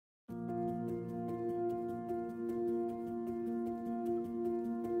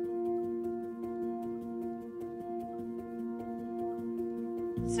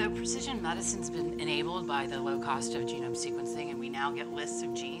So precision medicine's been enabled by the low cost of genome sequencing, and we now get lists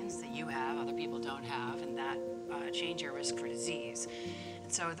of genes that you have, other people don't have, and that change your risk for disease.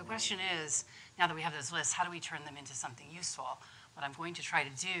 And so the question is, now that we have those lists, how do we turn them into something useful? What I'm going to try to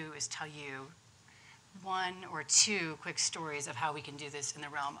do is tell you one or two quick stories of how we can do this in the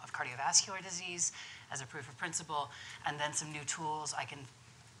realm of cardiovascular disease as a proof of principle, and then some new tools I can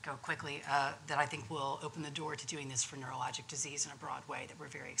go quickly that I think will open the door to doing this for neurologic disease in a broad way that we're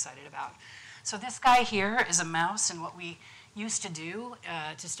very excited about. So this guy here is a mouse, and what we used to do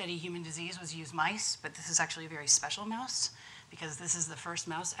to study human disease was use mice, but this is actually a very special mouse because this is the first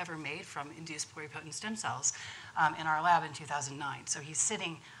mouse ever made from induced pluripotent stem cells in our lab in 2009. So he's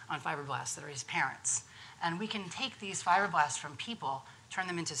sitting on fibroblasts that are his parents. And we can take these fibroblasts from people, turn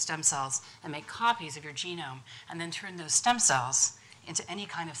them into stem cells, and make copies of your genome, and then turn those stem cells into any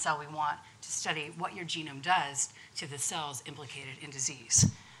kind of cell we want to study what your genome does to the cells implicated in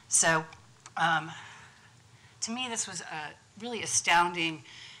disease. So to me, this was a really astounding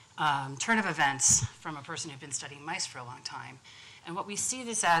turn of events from a person who'd been studying mice for a long time. And what we see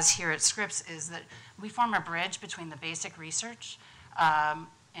this as here at Scripps is that we form a bridge between the basic research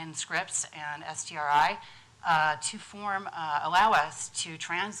in Scripps and STRI to allow us to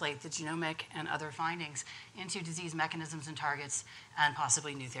translate the genomic and other findings into disease mechanisms and targets and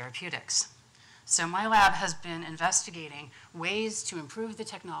possibly new therapeutics. So my lab has been investigating ways to improve the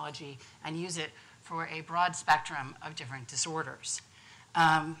technology and use it for a broad spectrum of different disorders.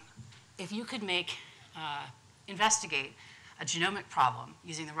 If you could investigate a genomic problem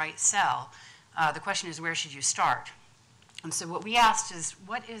using the right cell, the question is, where should you start? And so what we asked is,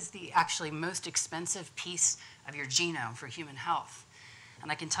 what is the actually most expensive piece of your genome for human health?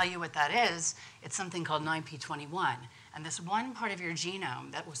 And I can tell you what that is. It's something called 9p21. And this one part of your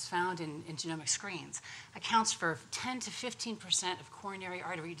genome that was found in genomic screens accounts for 10 to 15% of coronary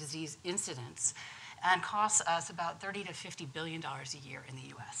artery disease incidence and costs us about $30 to $50 billion a year in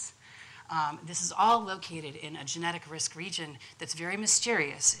the US. This is all located in a genetic risk region that's very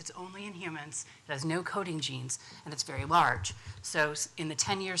mysterious. It's only in humans, it has no coding genes, and it's very large. So in the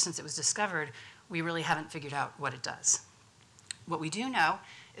 10 years since it was discovered, we really haven't figured out what it does. What we do know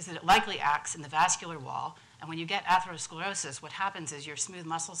is that it likely acts in the vascular wall, and when you get atherosclerosis, what happens is your smooth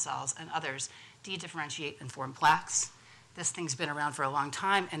muscle cells and others de-differentiate and form plaques. This thing's been around for a long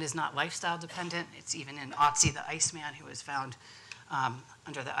time and is not lifestyle dependent. It's even in Otzi, the Iceman, who was found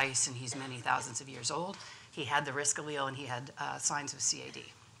under the ice, and he's many thousands of years old. He had the risk allele, and he had signs of CAD.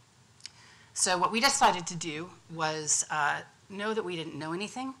 So what we decided to do was know that we didn't know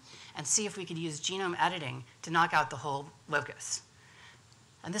anything and see if we could use genome editing to knock out the whole locus.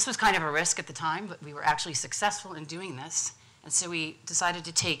 And this was kind of a risk at the time, but we were actually successful in doing this. And so we decided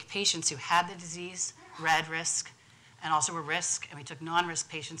to take patients who had the disease, red risk, and also were risk, and we took non-risk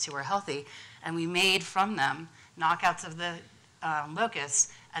patients who were healthy, and we made from them knockouts of the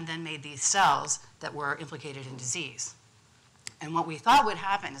locus, and then made these cells that were implicated in disease. And what we thought would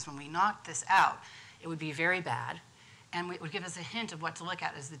happen is when we knocked this out, it would be very bad, and it would give us a hint of what to look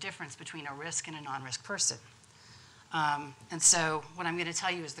at as the difference between a risk and a non-risk person. And so what I'm going to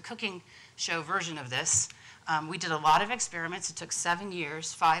tell you is the cooking show version of this. We did a lot of experiments. It took 7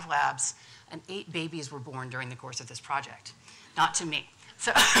 years, 5 labs, and 8 babies were born during the course of this project. Not to me.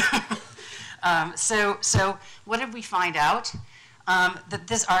 So, so what did we find out?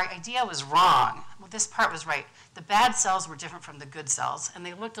 That our idea was wrong. Well, this part was right. The bad cells were different from the good cells, and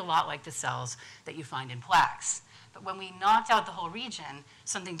they looked a lot like the cells that you find in plaques. But when we knocked out the whole region,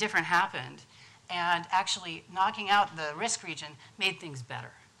 something different happened, and actually knocking out the risk region made things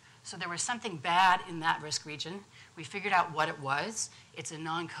better. So there was something bad in that risk region. We figured out what it was. It's a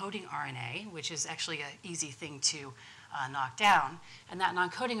non-coding RNA, which is actually an easy thing to knock down. And that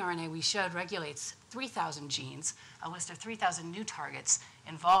non-coding RNA we showed regulates 3,000 genes, a list of 3,000 new targets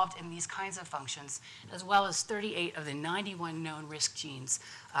involved in these kinds of functions, as well as 38 of the 91 known risk genes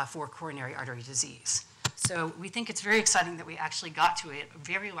for coronary artery disease. So we think it's very exciting that we actually got to a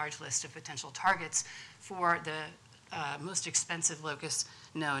very large list of potential targets for the most expensive locus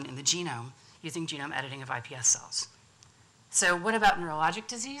known in the genome using genome editing of iPS cells. So what about neurologic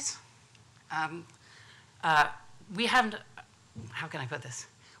disease? We haven't, how can I put this?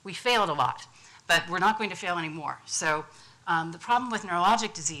 We failed a lot, but we're not going to fail anymore. So the problem with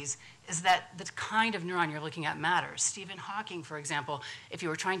neurologic disease is that the kind of neuron you're looking at matters. Stephen Hawking, for example, if you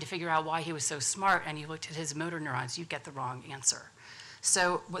were trying to figure out why he was so smart and you looked at his motor neurons, you'd get the wrong answer.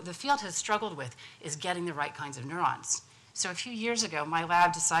 So what the field has struggled with is getting the right kinds of neurons. So a few years ago, my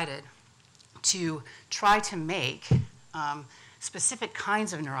lab decided to try to make specific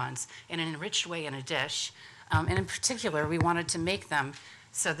kinds of neurons in an enriched way in a dish. And in particular, we wanted to make them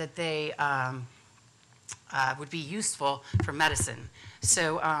so that they would be useful for medicine.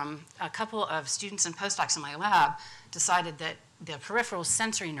 So a couple of students and postdocs in my lab decided that the peripheral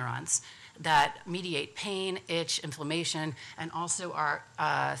sensory neurons that mediate pain, itch, inflammation, and also are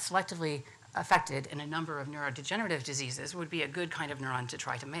selectively affected in a number of neurodegenerative diseases would be a good kind of neuron to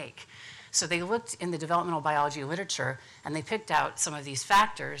try to make. So they looked in the developmental biology literature, and they picked out some of these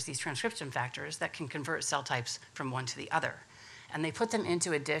factors, these transcription factors, that can convert cell types from one to the other. And they put them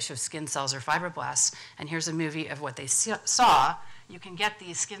into a dish of skin cells or fibroblasts, and here's a movie of what they saw. You can get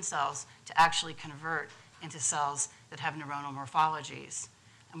these skin cells to actually convert into cells that have neuronal morphologies.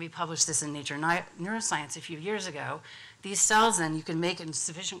 And we published this in Nature Neuroscience a few years ago. These cells, then, you can make in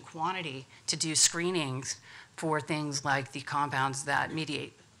sufficient quantity to do screenings for things like the compounds that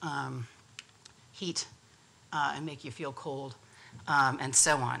mediate heat and make you feel cold, and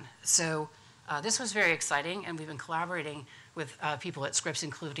so on. So this was very exciting, and we've been collaborating with people at Scripps,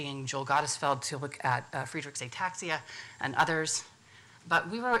 including Joel Gottesfeld, to look at Friedreich's ataxia and others.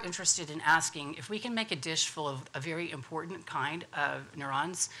 But we were interested in asking if we can make a dish full of a very important kind of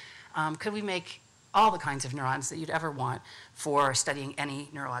neurons, could we make all the kinds of neurons that you'd ever want for studying any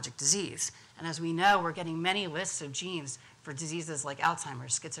neurologic disease? And as we know, we're getting many lists of genes for diseases like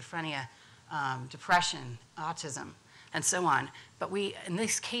Alzheimer's, schizophrenia, depression, autism, and so on. But we, in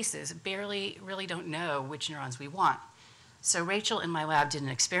these cases, barely really don't know which neurons we want. So Rachel in my lab did an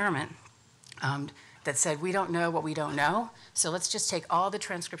experiment that said, we don't know what we don't know, so let's just take all the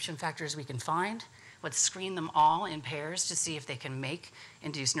transcription factors we can find, let's screen them all in pairs to see if they can make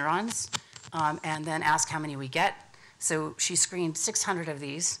induced neurons, and then ask how many we get. So she screened 600 of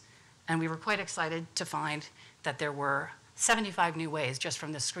these, and we were quite excited to find that there were 75 new ways just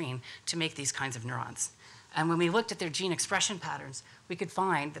from this screen to make these kinds of neurons. And when we looked at their gene expression patterns, we could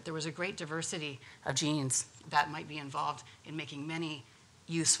find that there was a great diversity of genes that might be involved in making many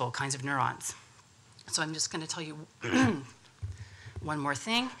useful kinds of neurons. So I'm just going to tell you one more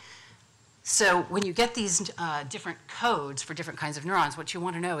thing. So when you get these different codes for different kinds of neurons, what you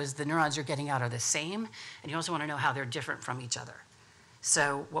want to know is the neurons you're getting out are the same, and you also want to know how they're different from each other.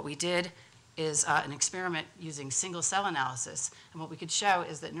 So what we did is an experiment using single cell analysis, and what we could show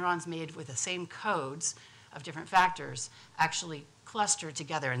is that neurons made with the same codes of different factors actually cluster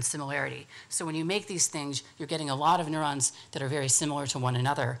together in similarity. So when you make these things, you're getting a lot of neurons that are very similar to one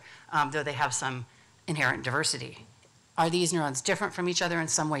another, though they have some inherent diversity. Are these neurons different from each other in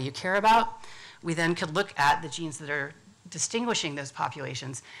some way you care about? We then could look at the genes that are distinguishing those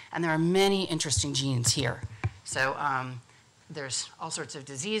populations, and there are many interesting genes here. So there's all sorts of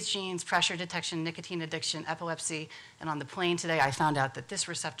disease genes, pressure detection, nicotine addiction, epilepsy, and on the plane today I found out that this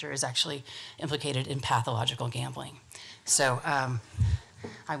receptor is actually implicated in pathological gambling. So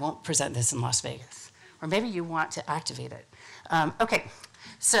I won't present this in Las Vegas, or maybe you want to activate it. Okay,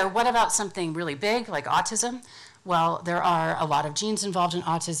 so what about something really big like autism? Well, there are a lot of genes involved in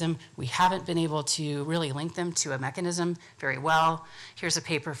autism. We haven't been able to really link them to a mechanism very well. Here's a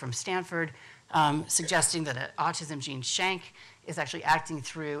paper from Stanford suggesting that an autism gene shank is actually acting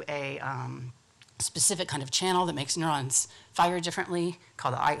through a specific kind of channel that makes neurons fire differently,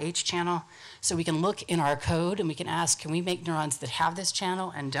 called the IH channel. So we can look in our code and we can ask, can we make neurons that have this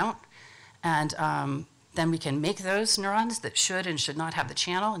channel and don't? And then we can make those neurons that should and should not have the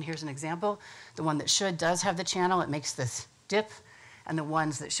channel. And here's an example. The one that should does have the channel. It makes this dip. And the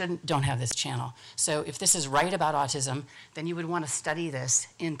ones that shouldn't don't have this channel. So if this is right about autism, then you would want to study this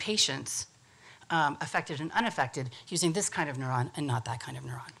in patients affected and unaffected using this kind of neuron and not that kind of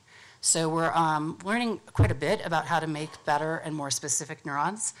neuron. So we're learning quite a bit about how to make better and more specific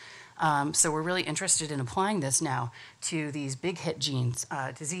neurons. So we're really interested in applying this now to these big hit genes,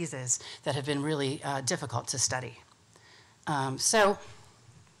 diseases that have been really difficult to study. I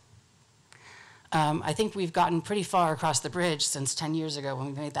think we've gotten pretty far across the bridge since 10 years ago when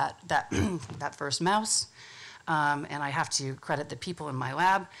we made that first mouse. And I have to credit the people in my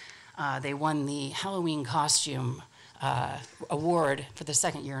lab. They won the Halloween costume award for the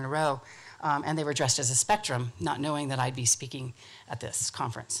second year in a row. And they were dressed as a spectrum, not knowing that I'd be speaking at this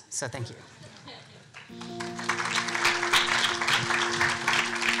conference. So thank you.